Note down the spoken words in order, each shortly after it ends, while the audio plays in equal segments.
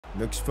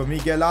Looks for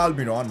Miguel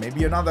Almiron.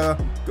 Maybe another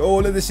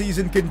goal of the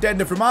season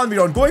contender from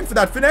Almiron. Going for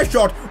that finesse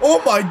shot.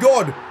 Oh my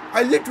god.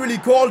 I literally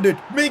called it.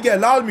 Miguel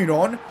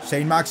Almiron.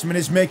 Saint-Maximin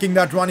is making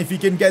that run if he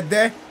can get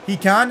there. He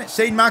can.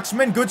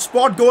 Saint-Maximin, good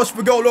spot. Goes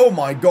for goal. Oh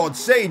my god.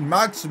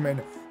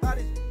 Saint-Maximin. That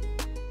is...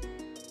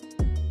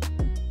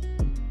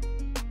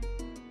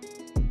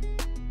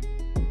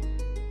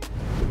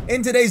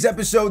 In today's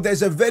episode,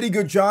 there's a very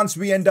good chance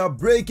we end up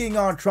breaking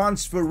our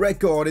transfer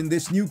record in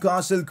this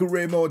Newcastle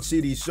career mode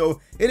series, so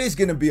it is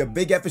going to be a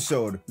big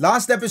episode.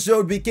 Last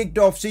episode, we kicked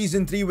off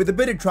Season 3 with a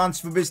bit of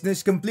transfer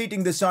business,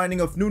 completing the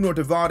signing of Nuno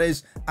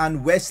Tavares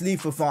and Wesley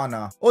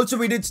Fofana. Also,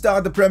 we did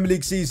start the Premier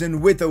League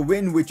season with a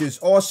win, which is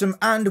awesome,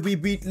 and we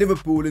beat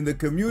Liverpool in the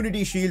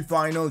Community Shield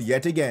final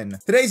yet again.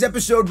 Today's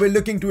episode, we're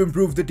looking to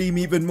improve the team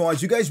even more.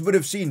 As you guys would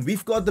have seen,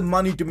 we've got the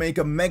money to make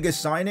a mega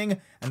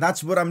signing, and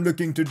that's what I'm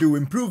looking to do,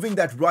 improving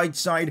that right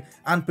side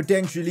and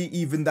potentially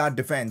even that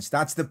defense.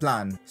 That's the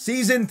plan.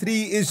 Season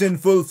 3 is in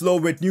full flow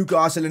with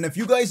Newcastle, and if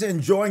you guys are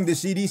enjoying the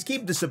series,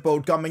 keep the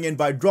support coming in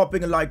by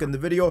dropping a like on the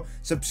video,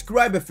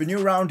 subscribe if you're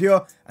new around here,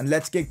 and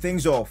let's kick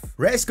things off.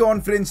 Press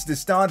conference to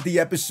start the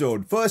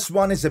episode. First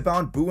one is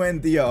about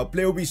Buendia, a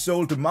player we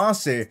sold to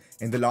Marseille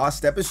in the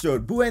last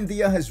episode.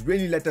 Buendia has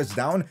really let us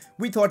down.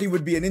 We thought he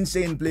would be an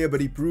insane player,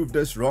 but he proved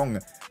us wrong.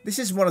 This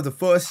is one of the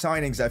first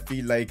signings, I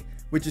feel like,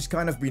 which has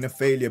kind of been a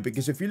failure,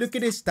 because if you look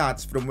at his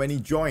stats from when he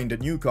joined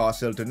at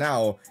Newcastle to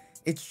now,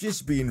 it's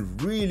just been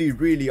really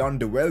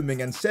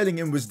underwhelming, and selling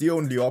him was the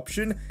only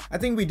option. I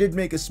think we did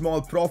make a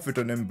small profit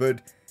on him,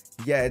 but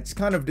yeah, it's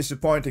kind of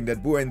disappointing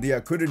that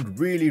Buendia couldn't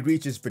really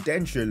reach his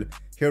potential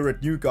here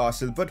at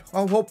Newcastle, but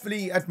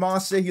hopefully at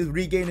Marseille he'll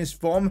regain his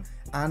form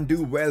and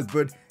do well.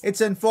 But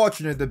it's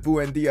unfortunate that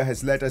Buendia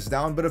has let us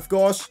down, but of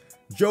course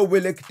Joe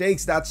Willock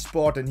takes that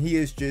spot and he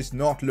is just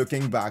not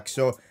looking back,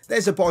 so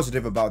there's a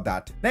positive about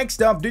that.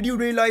 Next up, did you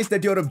realize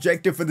that your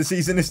objective for the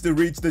season is to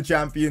reach the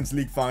Champions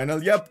League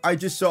final? Yep, I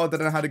just saw that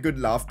and I had a good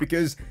laugh,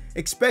 because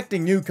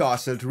expecting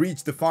Newcastle to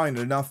reach the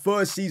final in our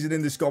first season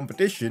in this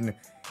competition,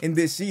 in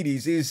this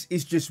series, is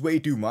just way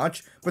too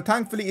much. But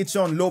thankfully it's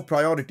on low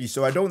priority,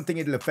 so I don't think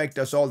it'll affect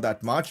us all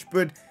that much.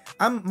 But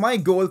my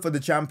goal for the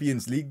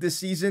Champions League this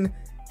season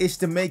is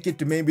to make it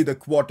to maybe the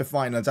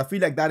quarterfinals. I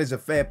feel like that is a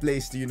fair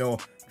place to, you know,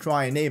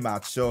 try and aim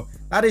at. So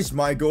that is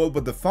my goal,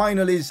 but the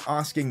final is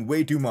asking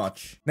way too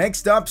much.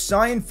 Next up,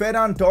 sign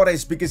Ferran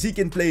Torres, because he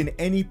can play in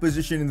any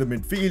position in the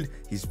midfield.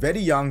 He's very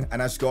young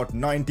and has got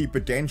 90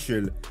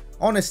 potential.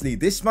 Honestly,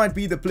 this might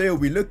be the player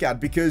we look at,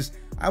 because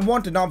I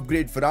want an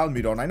upgrade for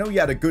Almiron. I know he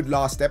had a good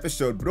last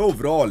episode, but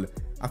overall,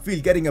 I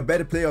feel getting a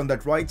better player on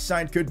that right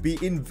side could be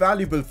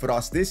invaluable for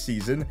us this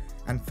season,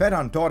 and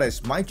Ferran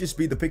Torres might just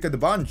be the pick of the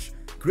bunch.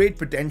 Great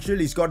potential,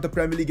 he's got the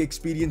Premier League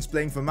experience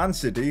playing for Man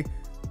City,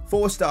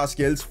 4-star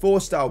skills,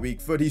 4-star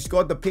weak foot, he's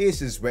got the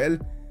pace as well.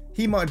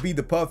 He might be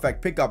the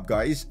perfect pickup,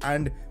 guys,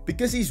 and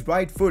because he's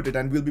right-footed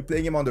and we'll be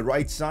playing him on the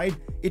right side,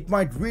 it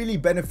might really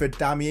benefit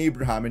Tammy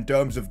Abraham in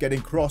terms of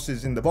getting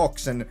crosses in the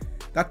box, and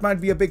that might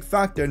be a big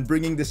factor in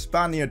bringing the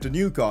Spaniard to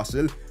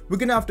Newcastle. We're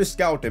gonna have to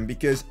scout him,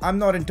 because I'm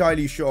not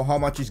entirely sure how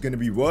much he's gonna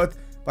be worth.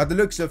 By the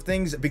looks of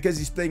things, because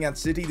he's playing at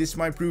City, this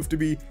might prove to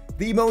be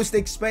the most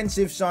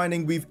expensive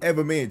signing we've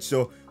ever made,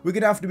 so we're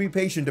gonna have to be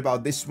patient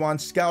about this one,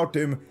 scout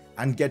him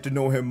and get to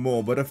know him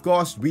more. But of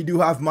course, we do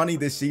have money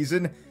this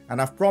season,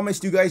 and I've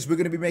promised you guys we're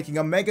going to be making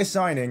a mega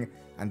signing,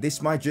 and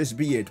this might just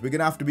be it. We're going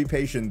to have to be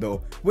patient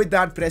though. With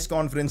that press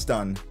conference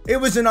done, it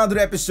was another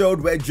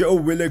episode where Joe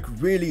Willock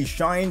really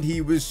shined.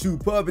 He was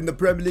superb in the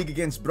Premier League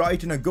against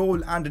Brighton, a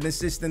goal and an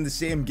assist in the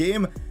same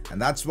game,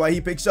 and that's why he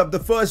picks up the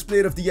first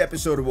player of the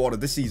episode award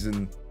of the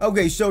season.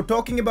 Okay, so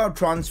talking about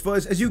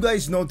transfers, as you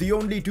guys know, the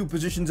only two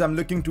positions I'm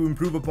looking to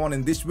improve upon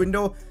in this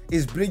window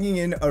is bringing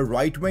in a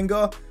right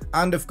winger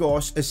and of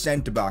course a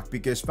centre back,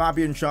 because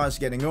Fabian Schär is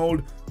getting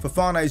old.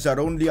 Fofana is our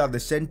only other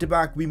centre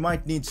back. We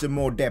might need some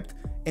more depth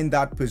in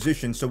that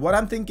position. So what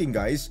I'm thinking,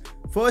 guys,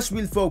 first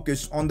we'll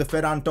focus on the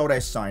Ferran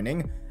Torres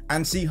signing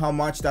and see how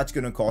much that's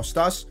going to cost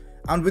us,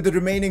 and with the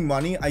remaining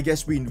money, I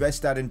guess we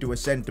invest that into a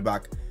centre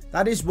back.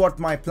 That is what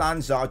my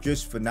plans are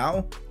just for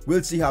now.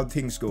 We'll see how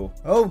things go.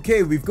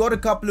 Okay, we've got a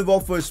couple of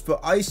offers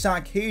for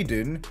Isaac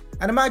Hayden,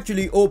 and I'm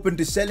actually open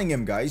to selling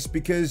him, guys,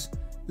 because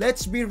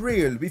let's be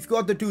real, we've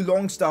got the two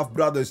Longstaff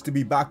brothers to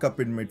be back up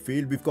in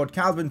midfield. We've got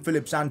Calvin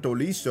Phillips and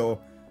Tolisso.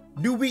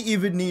 Do we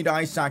even need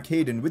Isaac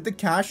Hayden? With the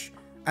cash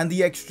and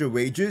the extra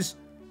wages,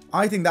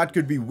 I think that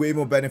could be way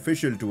more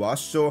beneficial to us.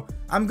 So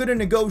I'm going to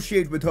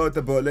negotiate with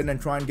Hertha Berlin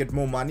and try and get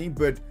more money,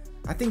 but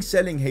I think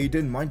selling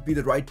Hayden might be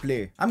the right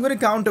play. I'm going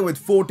to counter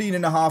with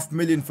 14.5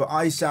 million for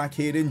Isaac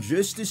Hayden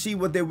just to see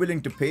what they're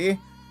willing to pay.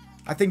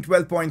 I think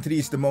 12.3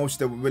 is the most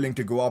they're willing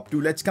to go up to.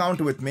 Let's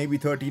counter with maybe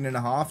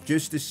 13.5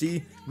 just to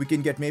see we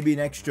can get maybe an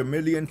extra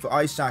million for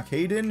Isaac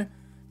Hayden.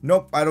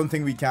 Nope, I don't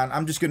think we can.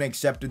 I'm just going to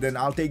accept it then.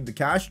 I'll take the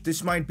cash.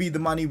 This might be the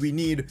money we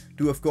need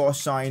to, of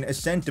course, sign a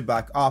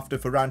centre-back after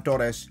Ferran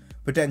Torres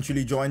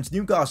potentially joins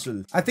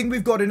Newcastle. I think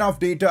we've got enough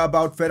data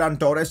about Ferran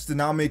Torres to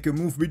now make a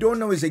move. We don't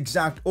know his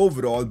exact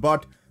overall,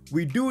 but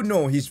we do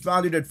know he's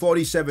valued at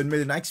 47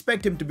 million. I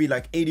expect him to be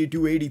like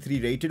 82,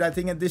 83 rated, I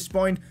think, at this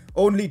point.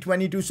 Only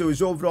 22, so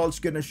his overall's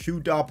gonna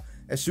shoot up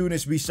as soon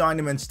as we sign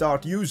him and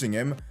start using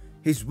him.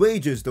 His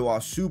wages, though,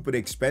 are super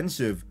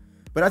expensive.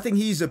 But I think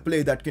he's a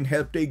player that can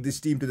help take this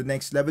team to the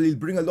next level. He'll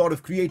bring a lot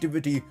of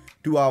creativity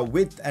to our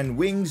width and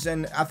wings.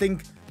 And I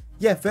think,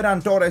 yeah,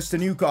 Ferran Torres to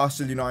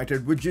Newcastle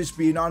United would just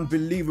be an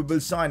unbelievable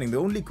signing. The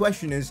only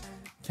question is,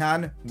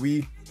 can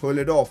we pull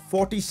it off?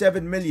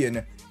 47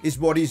 million is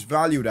what he's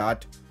valued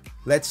at.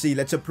 Let's see.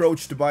 Let's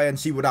approach to buy and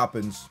see what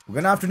happens. We're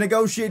going to have to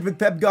negotiate with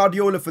Pep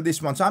Guardiola for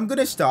this one. So I'm going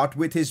to start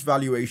with his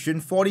valuation,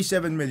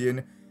 47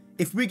 million.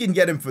 If we can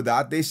get him for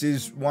that, this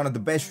is one of the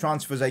best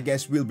transfers I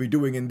guess we'll be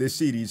doing in this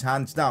series,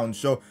 hands down.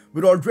 So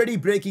we're already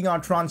breaking our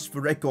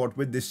transfer record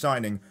with this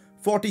signing.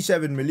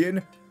 47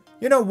 million.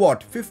 You know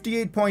what?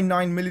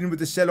 58.9 million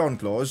with a sell-on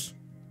clause.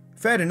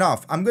 Fair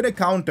enough. I'm going to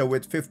counter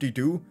with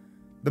 52.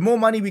 The more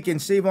money we can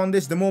save on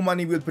this, the more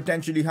money we'll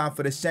potentially have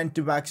for a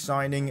centre-back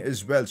signing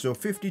as well. So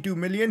 52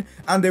 million,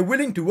 and they're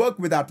willing to work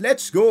with that.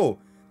 Let's go.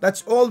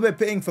 That's all we're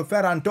paying for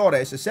Ferran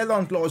Torres. A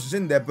sell-on clause is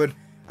in there, but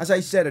as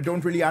I said, I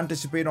don't really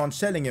anticipate on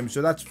selling him,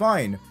 so that's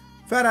fine.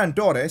 Ferran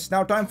Torres,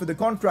 now time for the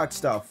contract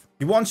stuff.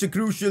 He wants a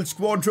crucial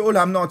squad role.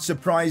 I'm not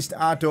surprised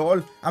at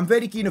all. I'm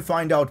very keen to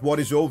find out what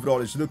his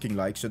overall is looking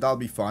like, so that'll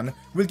be fun.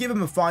 We'll give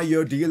him a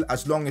 5-year deal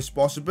as long as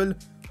possible.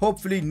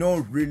 Hopefully no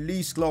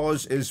release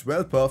clause as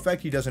well.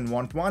 Perfect, he doesn't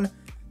want one.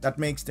 That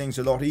makes things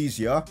a lot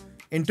easier.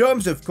 In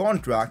terms of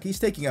contract, he's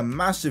taking a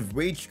massive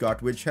wage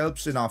cut, which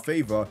helps in our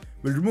favour.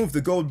 We'll remove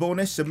the gold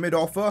bonus, submit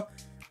offer,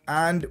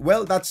 and,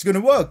 well, that's going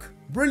to work.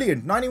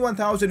 Brilliant.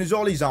 91,000 is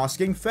all he's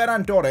asking.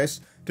 Ferran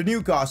Torres to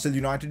Newcastle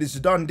United is a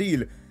done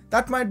deal.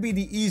 That might be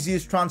the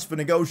easiest transfer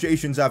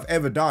negotiations I've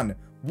ever done.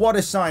 What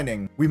a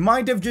signing. We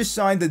might have just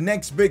signed the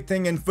next big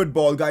thing in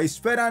football, guys.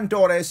 Ferran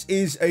Torres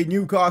is a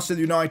Newcastle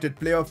United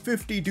player.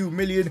 52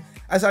 million.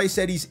 As I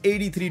said, he's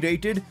 83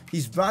 rated.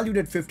 He's valued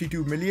at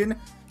 52 million.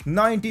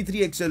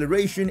 93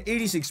 acceleration,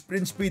 86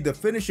 sprint speed. The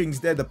finishing's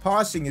there. The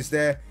passing is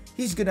there.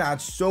 He's gonna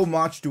add so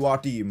much to our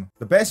team.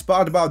 The best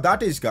part about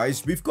that is,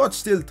 guys, we've got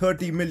still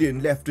 30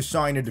 million left to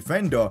sign a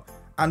defender.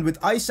 And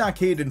with Isaac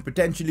Hayden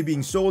potentially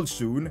being sold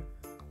soon,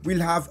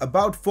 we'll have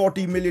about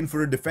 40 million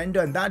for a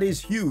defender, and that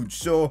is huge.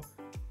 So,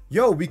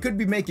 yo, we could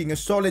be making a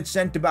solid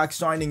centre-back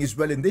signing as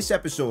well in this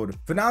episode.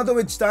 For now, though,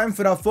 it's time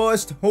for our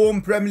first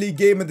home Premier League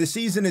game of the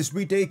season as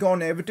we take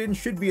on Everton.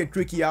 Should be a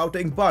tricky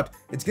outing, but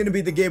it's going to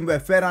be the game where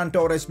Ferran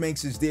Torres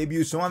makes his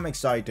debut, so I'm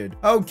excited.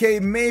 Okay,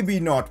 maybe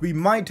not. We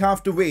might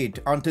have to wait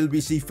until we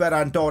see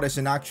Ferran Torres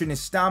in action.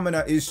 His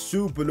stamina is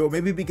super low,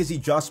 maybe because he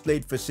just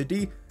played for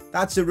City.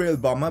 That's a real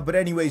bummer, but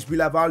anyways,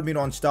 we'll have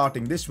Almiron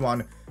starting this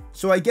one.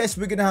 So I guess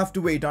we're going to have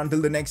to wait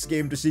until the next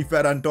game to see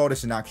Ferran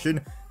Torres in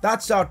action.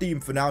 That's our team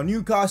for now.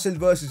 Newcastle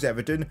versus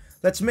Everton.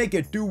 Let's make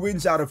it 2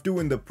 wins out of 2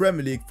 in the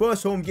Premier League.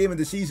 First home game of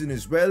the season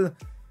as well.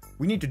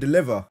 We need to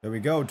deliver. There we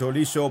go.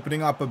 Tolisso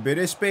opening up a bit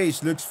of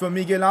space. Looks for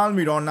Miguel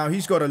Almiron. Now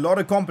he's got a lot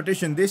of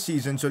competition this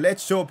season. So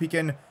let's hope he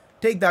can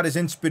take that as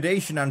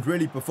inspiration and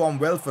really perform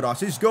well for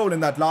us. His goal in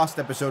that last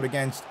episode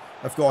against,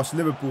 of course,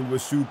 Liverpool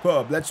was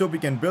superb. Let's hope he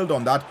can build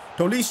on that.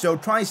 Tolisso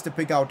tries to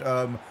pick out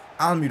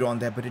Almiron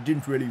there, but it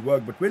didn't really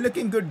work. But we're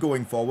looking good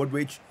going forward,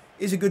 which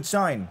is a good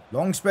sign.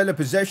 Long spell of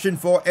possession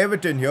for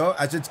Everton here,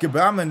 as it's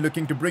Gabaman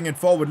looking to bring it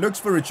forward. Looks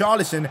for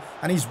Richarlison,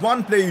 and he's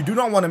one player you do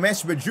not want to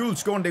mess with.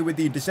 Jules Koundé with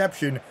the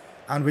interception,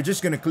 and we're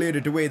just going to clear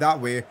it away that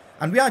way.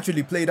 And we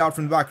actually played out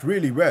from the back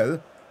really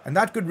well, and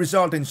that could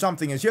result in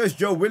something, as here's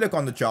Joe Willock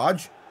on the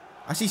charge.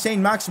 I see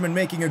St. Maximin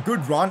making a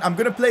good run. I'm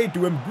going to play it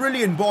to him.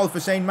 Brilliant ball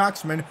for St.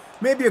 Maximin.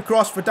 Maybe a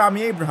cross for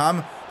Tammy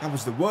Abraham. That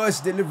was the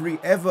worst delivery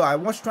ever. I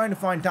was trying to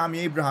find Tammy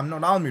Abraham,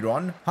 not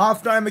Almiron.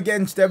 Half-time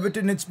against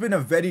Everton. It's been a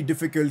very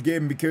difficult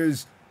game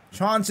because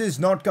chances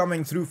not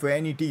coming through for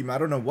any team. I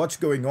don't know what's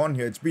going on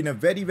here. It's been a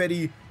very,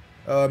 very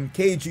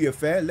cagey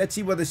affair. Let's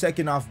see what the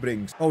second half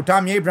brings. Oh,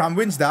 Tammy Abraham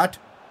wins that.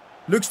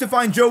 Looks to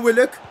find Joe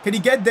Willock. Can he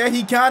get there?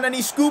 He can, and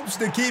he scoops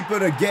the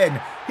keeper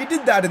again. He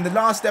did that in the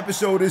last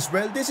episode as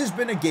well. This has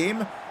been a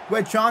game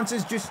where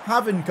chances just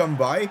haven't come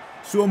by.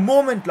 So a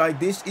moment like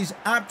this is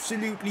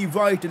absolutely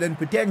vital, and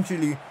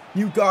potentially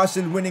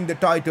Newcastle winning the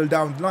title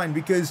down the line,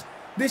 because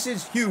this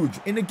is huge.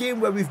 In a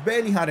game where we've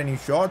barely had any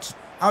shots,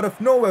 out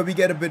of nowhere we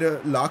get a bit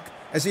of luck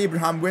as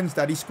Abraham wins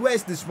that. He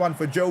squares this one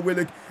for Joe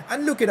Willock,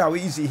 and look at how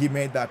easy he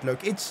made that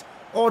look. It's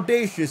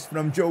audacious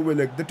from Joe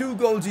Willock. The 2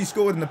 goals he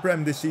scored in the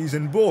Prem this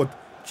season, both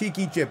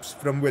cheeky chips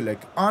from Willock.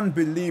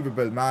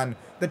 Unbelievable, man.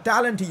 The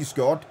talent he's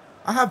got.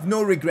 I have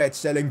no regrets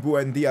selling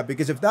Buendia,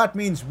 because if that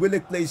means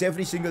Willock plays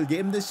every single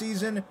game this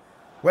season,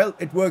 well,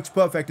 it works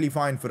perfectly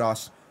fine for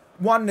us.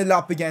 1-0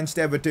 up against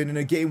Everton in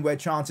a game where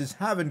chances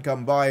haven't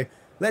come by.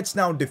 Let's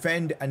now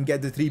defend and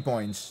get the 3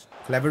 points.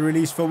 Clever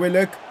release for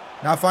Willock.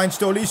 Now finds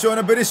Tolisso in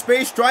a bit of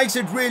space. Strikes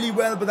it really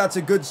well, but that's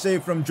a good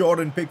save from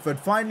Jordan Pickford.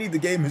 Finally, the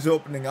game is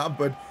opening up,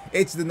 but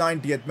it's the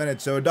 90th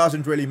minute, so it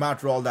doesn't really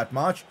matter all that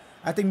much.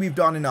 I think we've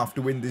done enough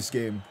to win this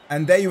game.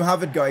 And there you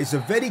have it, guys. A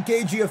very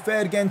cagey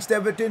affair against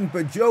Everton,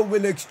 but Joe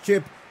Willock's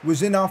chip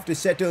was enough to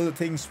settle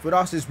things for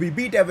us as we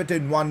beat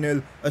Everton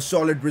 1-0, a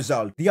solid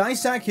result. The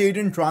Isaac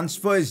Hayden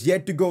transfer is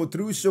yet to go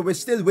through, so we're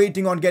still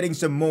waiting on getting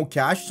some more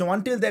cash. So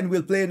until then,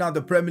 we'll play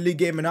another Premier League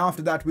game, and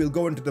after that, we'll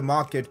go into the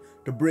market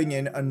to bring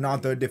in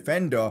another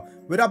defender.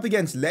 We're up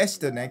against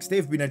Leicester next.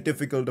 They've been a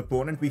difficult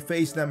opponent. We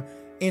faced them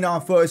in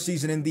our first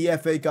season in the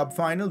FA Cup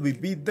final. We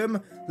beat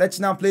them. Let's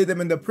now play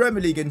them in the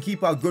Premier League and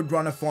keep our good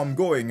run of form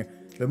going.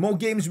 The more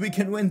games we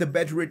can win, the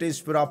better it is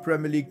for our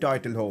Premier League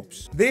title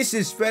hopes. This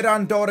is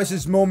Ferran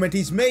Torres' moment.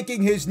 He's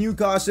making his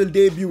Newcastle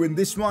debut in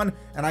this one,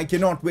 and I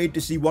cannot wait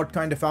to see what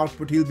kind of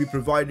output he'll be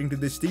providing to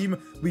this team.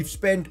 We've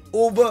spent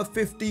over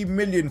 50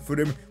 million for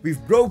him.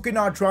 We've broken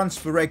our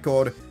transfer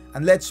record,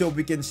 and let's hope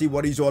we can see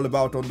what he's all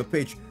about on the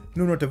pitch.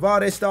 Nuno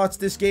Tavares starts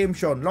this game,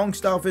 Sean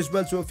Longstaff as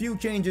well, so a few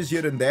changes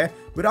here and there.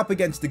 We're up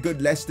against the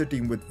good Leicester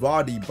team with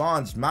Vardy,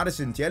 Barnes,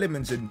 Maddison,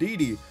 Tielemans and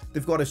Didi.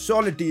 They've got a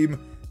solid team.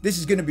 This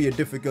is going to be a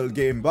difficult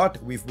game,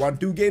 but we've won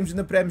 2 games in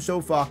the Prem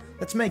so far.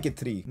 Let's make it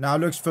 3. Now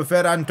looks for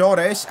Ferran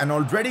Torres, and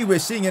already we're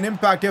seeing an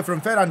impact here from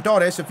Ferran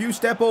Torres. A few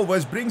step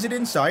overs, brings it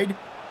inside.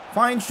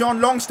 Finds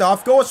Sean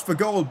Longstaff, goes for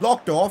goal,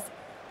 blocked off.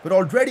 But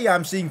already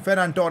I'm seeing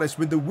Ferran Torres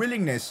with the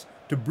willingness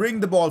to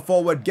bring the ball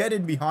forward, get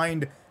in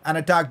behind and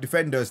attack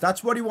defenders.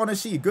 That's what you want to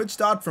see. Good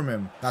start from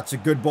him. That's a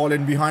good ball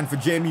in behind for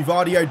Jamie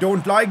Vardy. I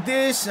don't like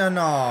this. And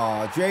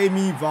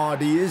Jamie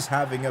Vardy is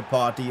having a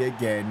party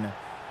again.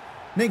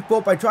 Nick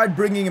Pope, I tried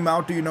bringing him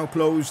out to,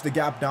 close the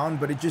gap down,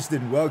 but it just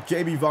didn't work.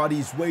 Jamie Vardy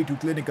is way too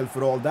clinical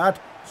for all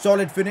that.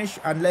 Solid finish,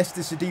 and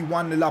Leicester City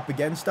 1-0 up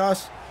against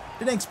us.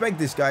 Didn't expect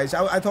this, guys.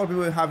 I thought we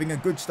were having a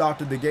good start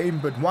to the game,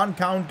 but one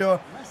counter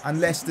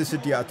and Leicester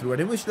City are through.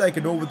 And it was like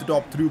an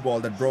over-the-top through ball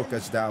that broke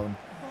us down.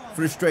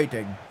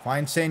 Frustrating.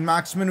 Finds Saint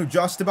Maximin, who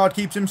just about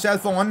keeps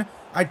himself on.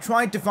 I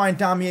tried to find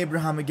Tammy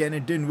Abraham again.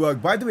 It didn't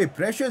work. By the way,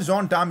 pressure's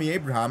on Tammy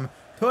Abraham.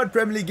 3rd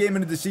Premier League game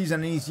into the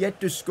season, and he's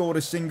yet to score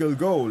a single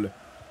goal.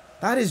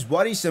 That is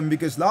worrisome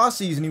because last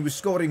season he was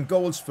scoring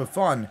goals for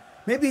fun.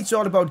 Maybe it's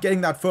all about getting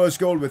that first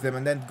goal with him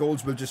and then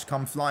goals will just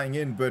come flying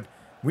in. But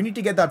we need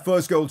to get that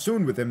first goal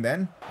soon with him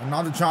then.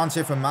 Another chance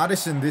here for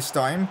Maddison this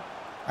time.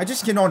 I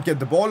just cannot get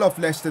the ball off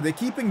Leicester. They're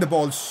keeping the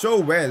ball so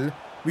well.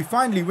 We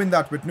finally win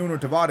that with Nuno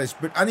Tavares.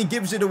 And he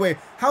gives it away.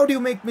 How do you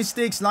make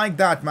mistakes like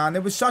that, man?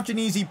 It was such an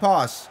easy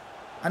pass.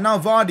 And now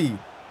Vardy.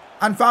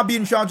 And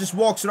Fabian Schär just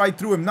walks right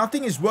through him.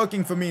 Nothing is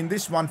working for me in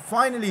this one.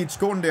 Finally, it's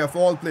Conde of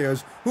all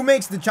players who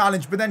makes the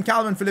challenge. But then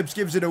Calvin Phillips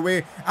gives it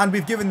away. And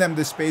we've given them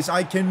the space.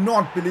 I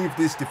cannot believe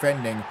this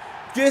defending.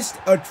 Just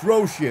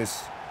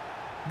atrocious.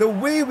 The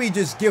way we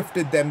just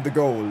gifted them the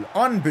goal.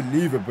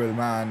 Unbelievable,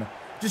 man.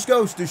 Just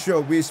goes to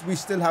show we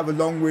still have a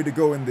long way to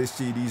go in this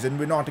series. And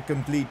we're not a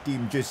complete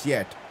team just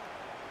yet.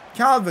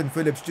 Calvin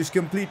Phillips just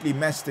completely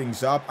messed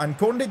things up. And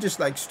Conde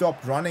just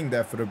stopped running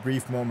there for a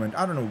brief moment.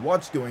 I don't know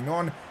what's going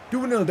on.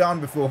 2-0 down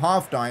before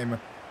halftime.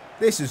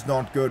 This is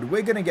not good.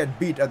 We're going to get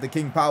beat at the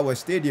King Power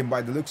Stadium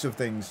by the looks of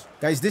things.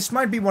 Guys, this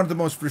might be one of the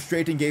most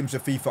frustrating games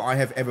of FIFA I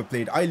have ever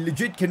played. I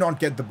legit cannot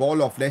get the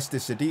ball off Leicester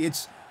City.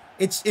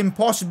 It's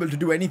impossible to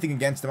do anything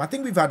against them. I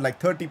think we've had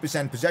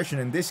 30% possession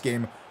in this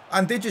game.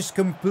 And they're just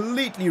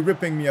completely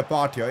ripping me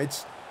apart here.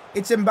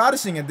 It's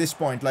embarrassing at this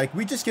point.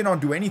 We just cannot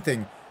do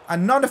anything.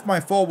 And none of my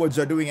forwards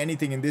are doing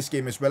anything in this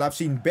game as well. I've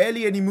seen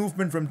barely any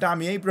movement from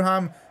Tammy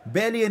Abraham.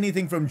 Barely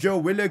anything from Joe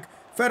Willock.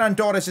 Ferran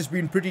Torres has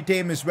been pretty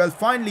tame as well.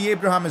 Finally,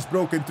 Abraham has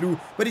broken through.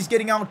 But he's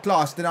getting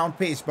outclassed and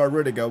outpaced by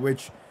Rudiger.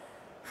 Which,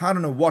 I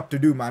don't know what to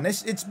do, man.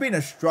 It's been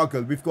a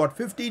struggle. We've got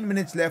 15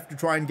 minutes left to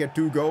try and get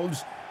 2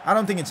 goals. I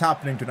don't think it's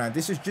happening tonight.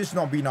 This has just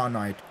not been our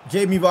night.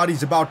 Jamie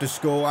Vardy's about to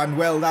score. And,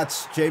 well,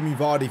 that's Jamie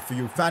Vardy for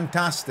you.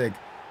 Fantastic.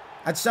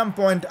 At some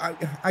point,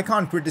 I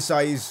can't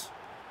criticize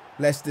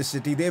Leicester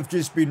City. They've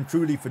just been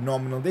truly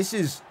phenomenal. This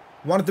is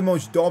one of the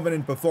most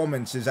dominant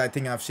performances I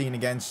think I've seen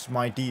against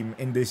my team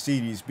in this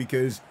series,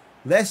 because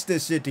Leicester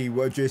City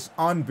were just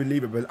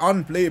unbelievable,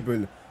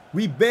 unplayable.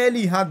 We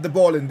barely had the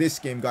ball in this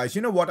game, guys.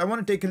 You know what? I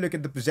want to take a look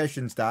at the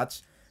possession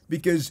stats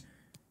because,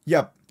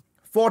 yep,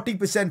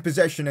 40%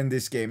 possession in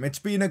this game. It's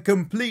been a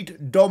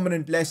complete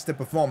dominant Leicester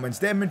performance.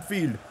 Their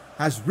midfield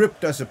has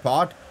ripped us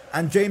apart,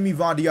 and Jamie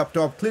Vardy up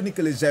top,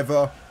 clinical as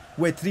ever.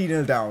 We're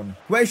 3-0 down.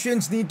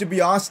 Questions need to be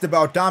asked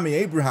about Tammy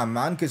Abraham,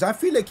 man, because I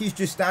feel like he's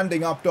just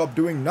standing up top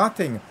doing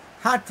nothing.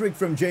 Hat-trick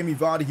from Jamie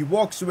Vardy. He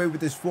walks away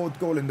with his 4th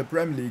goal in the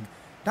Premier League.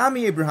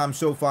 Tammy Abraham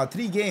so far,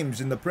 3 games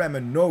in the Prem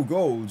and no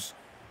goals.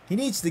 He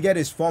needs to get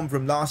his form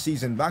from last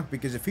season back,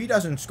 because if he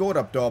doesn't score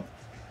up top,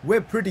 we're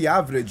pretty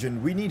average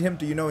and we need him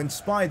to,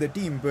 inspire the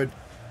team, but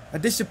a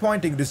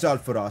disappointing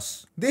result for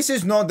us. This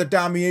is not the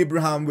Tammy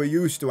Abraham we're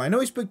used to. I know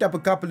he's picked up a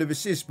couple of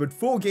assists, but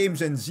 4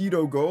 games and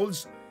 0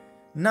 goals?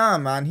 Nah,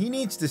 man, he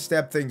needs to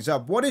step things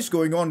up. What is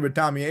going on with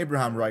Tammy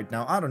Abraham right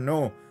now? I don't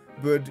know.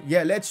 But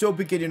yeah, let's hope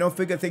we can,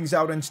 figure things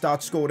out and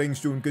start scoring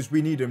soon, because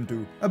we need him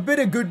to. A bit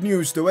of good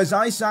news though, as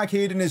Isaac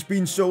Hayden has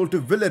been sold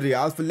to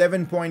Villarreal for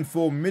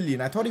 11.4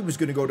 million. I thought he was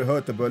going to go to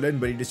Hertha Berlin,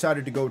 but he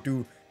decided to go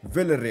to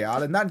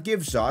Villarreal. And that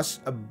gives us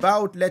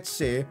about, let's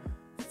say,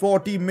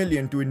 40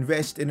 million to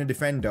invest in a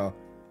defender.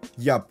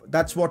 Yup,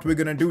 that's what we're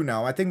gonna do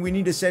now. I think we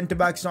need a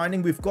centre-back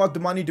signing. We've got the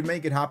money to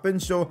make it happen,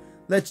 so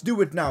let's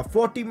do it now.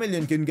 40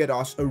 million can get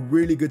us a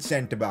really good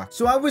centre-back.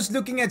 So I was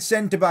looking at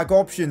centre-back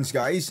options,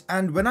 guys,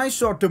 and when I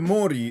saw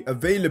Tomori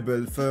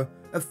available for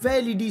a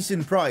fairly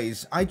decent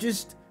price, I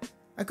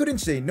couldn't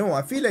say no.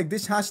 I feel like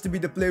this has to be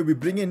the player we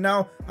bring in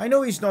now. I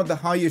know he's not the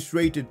highest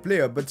rated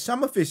player, but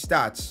some of his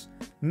stats,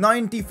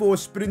 94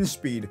 sprint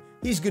speed,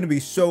 he's gonna be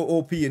so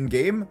OP in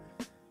game.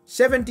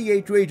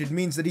 78 rated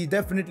means that he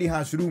definitely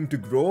has room to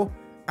grow,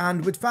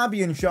 and with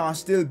Fabian Schär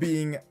still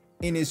being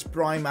in his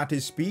prime at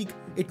his peak,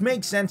 it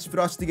makes sense for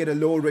us to get a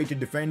low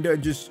rated defender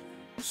and just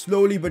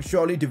slowly but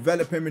surely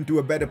develop him into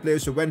a better player,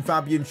 so when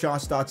Fabian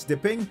Schär starts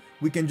dipping,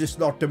 we can just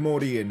slot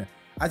Tomori in.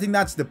 I think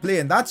that's the play,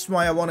 and that's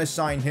why I want to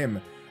sign him.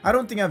 I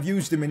don't think I've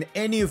used him in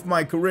any of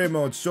my career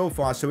modes so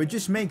far, so it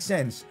just makes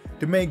sense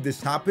to make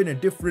this happen. A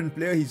different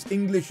player, he's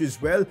English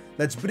as well.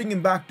 Let's bring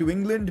him back to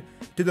England,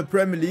 to the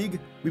Premier League.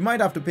 We might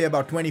have to pay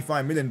about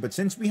 25 million, but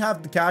since we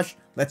have the cash,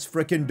 let's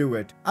frickin' do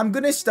it. I'm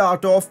gonna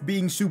start off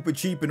being super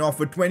cheap and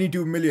offer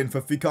 22 million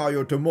for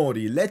Fikayo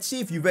Tomori. Let's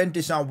see if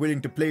Juventus are willing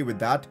to play with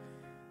that.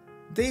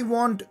 They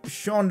want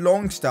Sean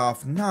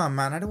Longstaff. Nah,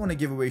 man, I don't want to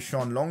give away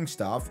Sean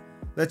Longstaff.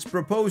 Let's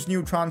propose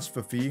new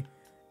transfer fee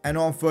and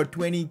offer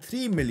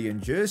 23 million,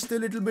 just a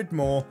little bit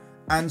more,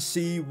 and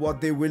see what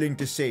they're willing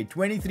to say.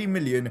 23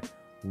 million.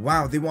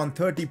 Wow, they want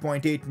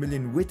 30.8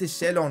 million with a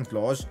sell-on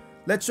clause.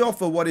 Let's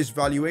offer what his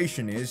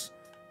valuation is.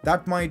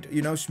 That might,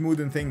 you know,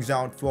 smoothen things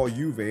out for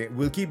Juve.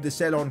 We'll keep the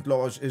sell-on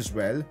clause as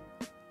well.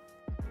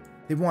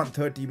 They want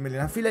 30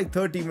 million. I feel like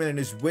 30 million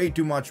is way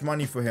too much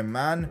money for him,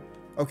 man.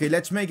 Okay,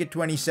 let's make it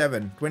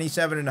 27.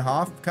 27 and a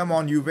half. Come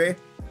on, Juve.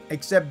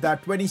 Accept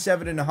that.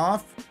 27 and a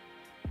half.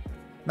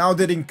 Now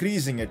they're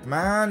increasing it,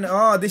 man.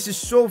 Oh, this is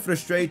so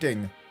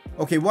frustrating.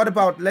 Okay, what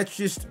about, let's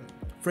just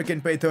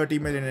freaking pay 30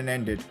 million and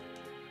end it.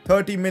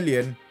 30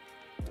 million.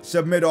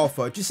 Submit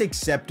offer. Just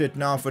accept it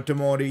now for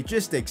Tomori.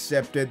 Just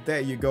accept it.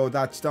 There you go.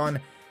 That's done.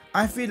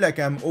 I feel like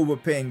I'm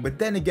overpaying. But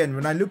then again,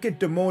 when I look at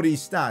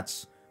Tomori's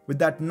stats, with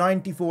that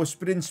 94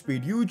 sprint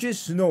speed, you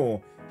just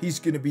know he's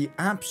going to be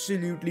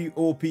absolutely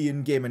OP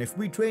in game. And if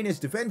we train his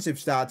defensive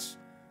stats,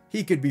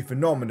 he could be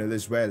phenomenal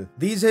as well.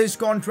 These are his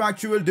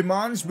contractual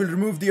demands. We'll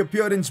remove the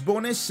appearance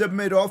bonus,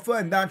 submit offer,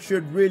 and that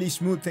should really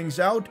smooth things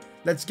out.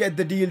 Let's get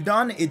the deal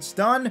done. It's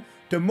done.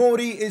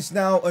 Tomori is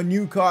now a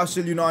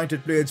Newcastle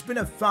United player. It's been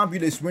a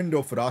fabulous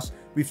window for us.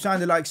 We've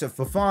signed the likes of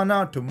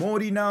Fofana,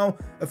 Tomori now.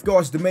 Of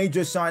course, the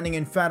major signing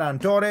in Ferran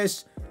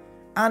Torres.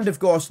 And of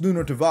course,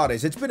 Nuno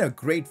Tavares. It's been a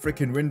great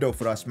freaking window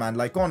for us, man.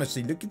 Like,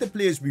 honestly, look at the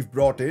players we've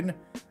brought in.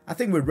 I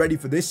think we're ready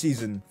for this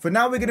season. For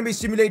now, we're going to be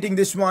simulating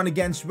this one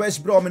against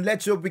West Brom. And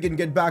let's hope we can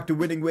get back to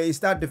winning ways.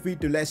 That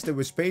defeat to Leicester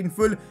was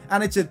painful.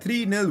 And it's a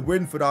 3-0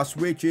 win for us,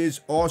 which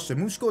is awesome.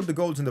 Who scored the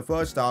goals in the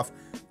first half?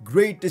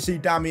 Great to see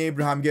Tammy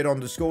Abraham get on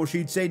the score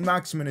sheet. Saint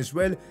Maximin as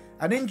well.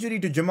 An injury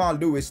to Jamal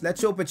Lewis.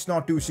 Let's hope it's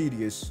not too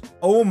serious.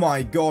 Oh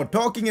my god,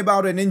 talking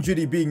about an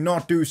injury being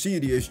not too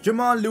serious.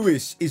 Jamal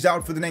Lewis is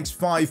out for the next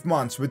 5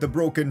 months with a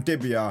broken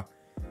tibia.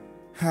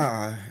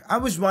 I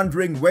was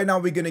wondering, when are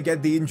we going to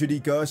get the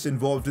injury curse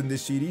involved in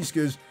this series?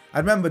 Because I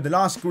remember the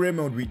last career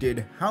mode we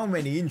did, how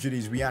many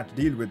injuries we had to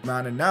deal with,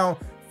 man. And now,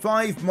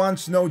 5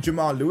 months no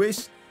Jamal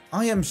Lewis.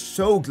 I am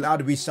so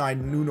glad we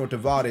signed Nuno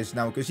Tavares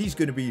now, because he's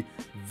going to be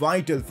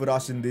vital for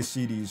us in this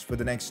series for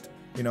the next,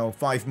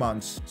 5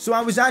 months. So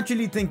I was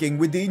actually thinking,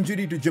 with the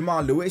injury to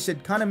Jamal Lewis,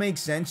 it kind of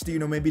makes sense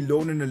to, maybe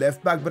loan in a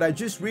left back. But I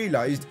just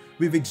realized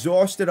we've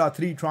exhausted our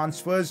 3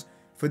 transfers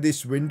for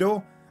this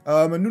window.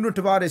 Nuno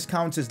Tavares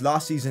counts as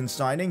last season's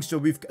signing, so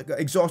we've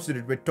exhausted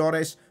it with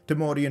Torres,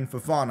 Tomori and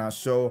Fofana.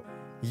 So,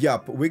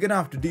 yup, we're gonna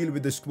have to deal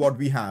with the squad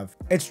we have.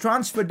 It's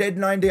transfer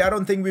deadline day. I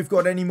don't think we've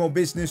got any more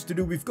business to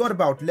do. We've got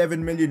about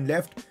 11 million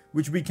left,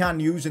 which we can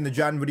use in the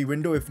January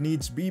window if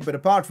needs be. But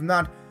apart from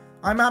that,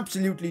 I'm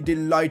absolutely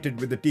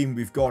delighted with the team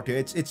we've got here.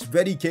 It's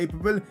very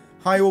capable.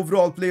 High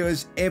overall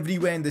players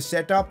everywhere in the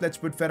setup. Let's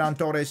put Ferran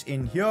Torres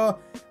in here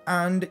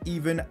and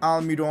even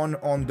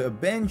Almiron on the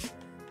bench.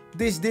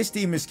 This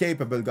team is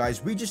capable,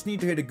 guys. We just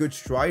need to hit a good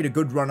stride, a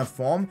good run of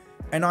form,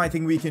 and I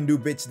think we can do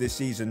bits this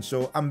season.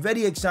 So I'm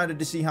very excited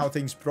to see how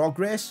things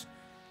progress.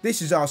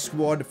 This is our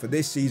squad for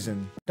this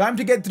season. Time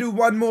to get through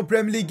one more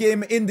Premier League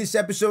game in this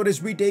episode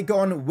as we take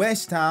on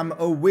West Ham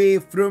away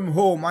from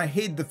home. I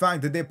hate the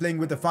fact that they're playing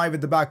with a 5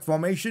 at the back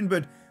formation,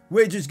 but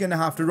we're just going to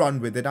have to run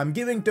with it. I'm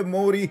giving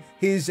Tomori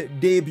his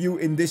debut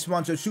in this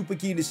one, so super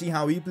keen to see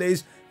how he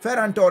plays.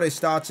 Ferran Torres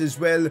starts as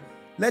well.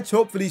 Let's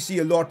hopefully see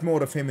a lot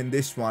more of him in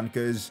this one,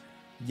 because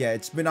yeah,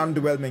 it's been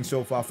underwhelming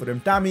so far for him.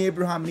 Tammy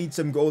Abraham needs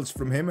some goals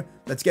from him.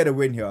 Let's get a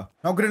win here.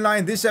 Not gonna lie,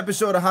 in this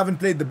episode, I haven't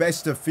played the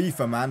best of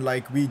FIFA, man.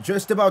 Like, we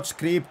just about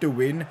scraped a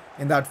win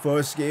in that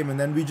first game, and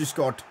then we just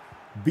got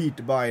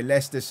beat by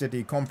Leicester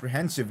City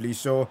comprehensively.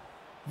 So,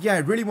 yeah, I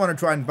really want to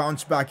try and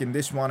bounce back in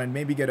this one and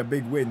maybe get a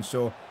big win.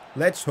 So,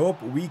 let's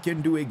hope we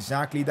can do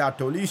exactly that.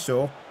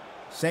 Tolisso,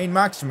 Saint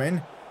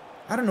Maximin,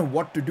 I don't know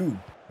what to do.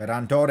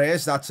 Ferran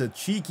Torres, that's a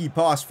cheeky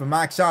pass for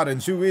Max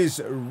Aarons, who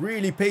is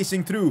really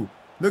pacing through.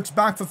 Looks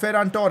back for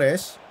Ferran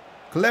Torres.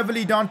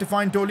 Cleverly done to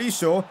find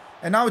Tolisso.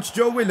 And now it's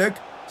Joe Willock.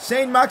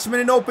 Saint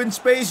Maximin in open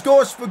space,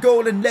 goes for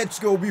goal, and let's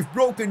go. We've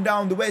broken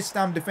down the West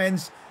Ham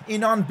defence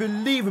in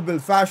unbelievable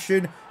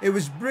fashion. It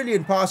was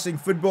brilliant passing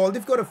football.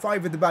 They've got a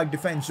 5 at the back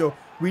defence, so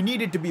we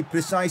needed to be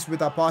precise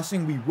with our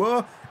passing. We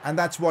were, and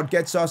that's what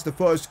gets us the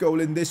first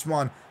goal in this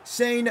one.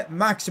 Saint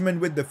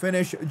Maximin with the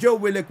finish, Joe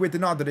Willock with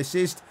another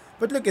assist.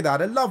 But look at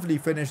that, a lovely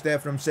finish there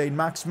from Saint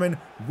Maximin.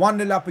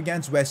 1-0 up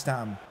against West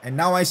Ham. And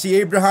now I see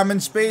Abraham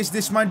in space.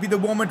 This might be the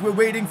moment we're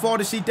waiting for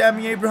to see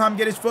Tammy Abraham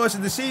get his first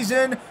of the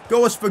season.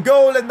 Goes for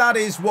goal, and that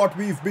is what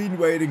we've been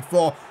waiting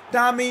for.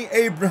 Tammy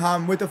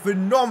Abraham with a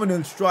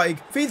phenomenal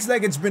strike. Feels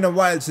like it's been a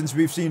while since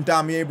we've seen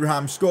Tammy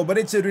Abraham score, but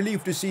it's a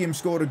relief to see him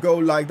score a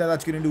goal like that.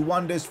 That's going to do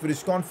wonders for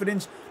his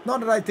confidence. Not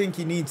that I think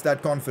he needs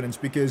that confidence,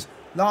 because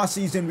last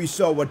season we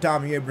saw what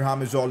Tammy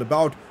Abraham is all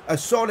about. A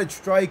solid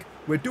strike.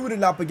 We're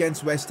 2-0 up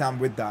against West Ham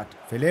with that.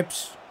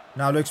 Phillips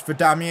now looks for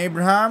Tammy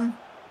Abraham.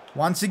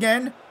 Once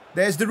again,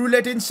 there's the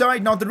roulette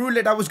inside. Not the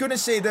roulette, I was going to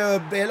say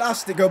the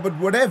elastico, but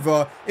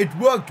whatever. It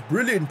worked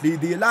brilliantly.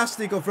 The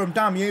elastico from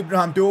Tammy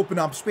Abraham to open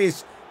up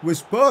space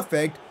was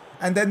perfect.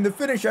 And then the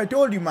finish, I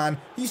told you, man,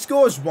 he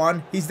scores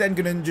one. He's then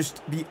going to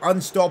just be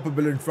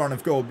unstoppable in front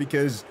of goal,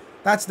 because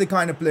that's the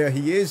kind of player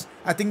he is.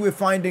 I think we're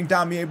finding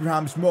Tammy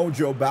Abraham's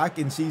mojo back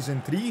in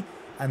Season 3.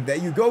 And there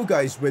you go,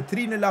 guys. We're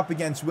 3-0 up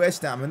against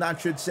West Ham, and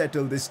that should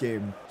settle this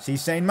game. See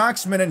Saint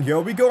Maximin, and here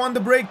we go on the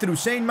breakthrough.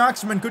 Saint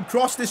Maximin could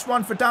cross this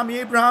one for Tammy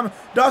Abraham.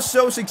 Does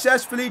so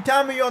successfully.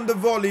 Tammy on the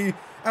volley.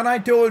 And I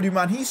told you,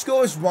 man, he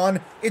scores one.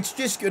 It's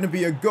just going to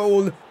be a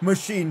goal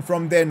machine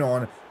from then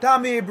on.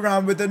 Tammy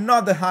Abraham with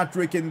another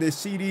hat-trick in this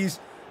series.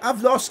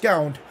 I've lost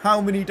count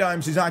how many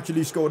times he's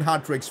actually scored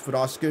hat-tricks for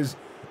us, because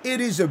it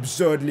is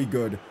absurdly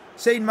good.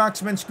 Saint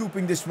Maximin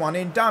scooping this one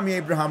in. Tammy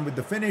Abraham with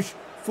the finish.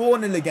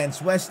 4-0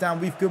 against West Ham.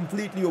 We've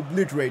completely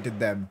obliterated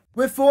them.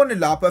 We're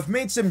 4-0 up. I've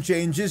made some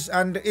changes,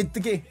 and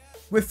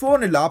we're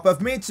 4-0 up. I've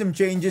made some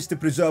changes to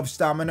preserve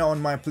stamina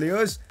on my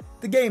players.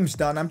 The game's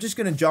done. I'm just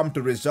going to jump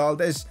to result.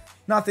 There's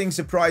nothing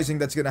surprising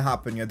that's going to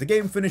happen here. The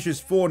game finishes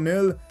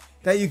 4-0.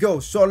 There you go.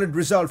 Solid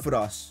result for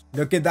us.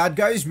 Look at that,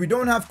 guys. We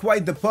don't have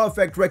quite the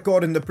perfect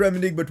record in the Premier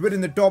League, but we're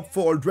in the top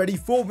 4 already.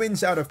 4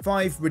 wins out of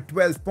 5 with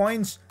 12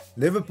 points.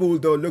 Liverpool,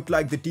 though, look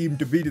like the team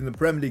to beat in the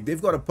Premier League. They've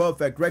got a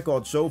perfect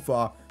record so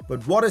far.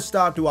 But what a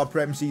start to our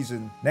Prem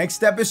season.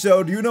 Next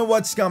episode, you know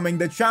what's coming.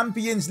 The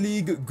Champions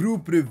League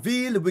group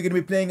reveal. We're going to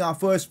be playing our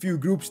first few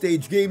group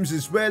stage games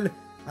as well.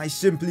 I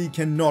simply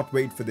cannot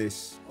wait for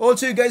this.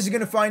 Also, you guys are going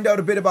to find out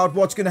a bit about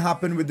what's going to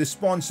happen with the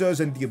sponsors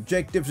and the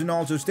objectives, and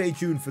also stay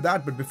tuned for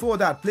that. But before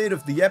that, player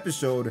of the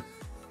episode.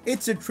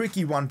 It's a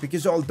tricky one,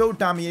 because although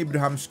Tammy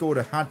Abraham scored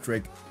a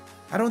hat-trick,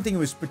 I don't think it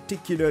was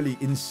particularly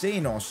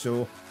insane or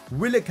so.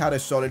 Willock had a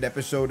solid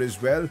episode as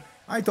well.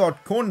 I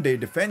thought Conde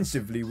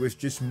defensively was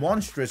just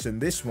monstrous in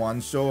this one,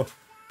 so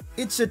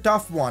it's a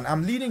tough one.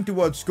 I'm leaning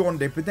towards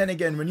Conde, but then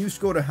again, when you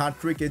score a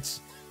hat-trick,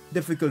 it's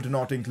difficult to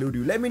not include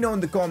you. Let me know in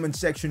the comments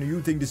section who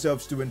you think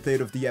deserves to win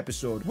player of the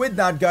episode. With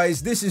that,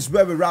 guys, this is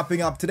where we're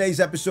wrapping up today's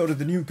episode of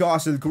the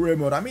Newcastle career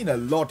mode. I mean, a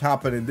lot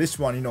happened in this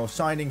one, you know,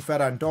 signing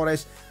Ferran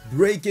Torres,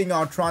 breaking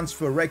our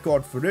transfer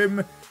record for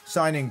him,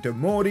 signing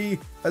Tomori.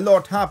 A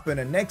lot happened,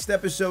 and next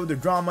episode, the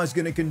drama is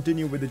going to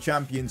continue with the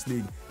Champions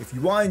League. If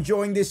you are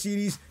enjoying this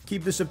series,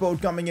 keep the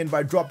support coming in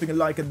by dropping a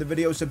like on the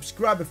video,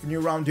 subscribe if you're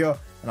new around here,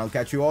 and I'll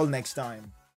catch you all next time.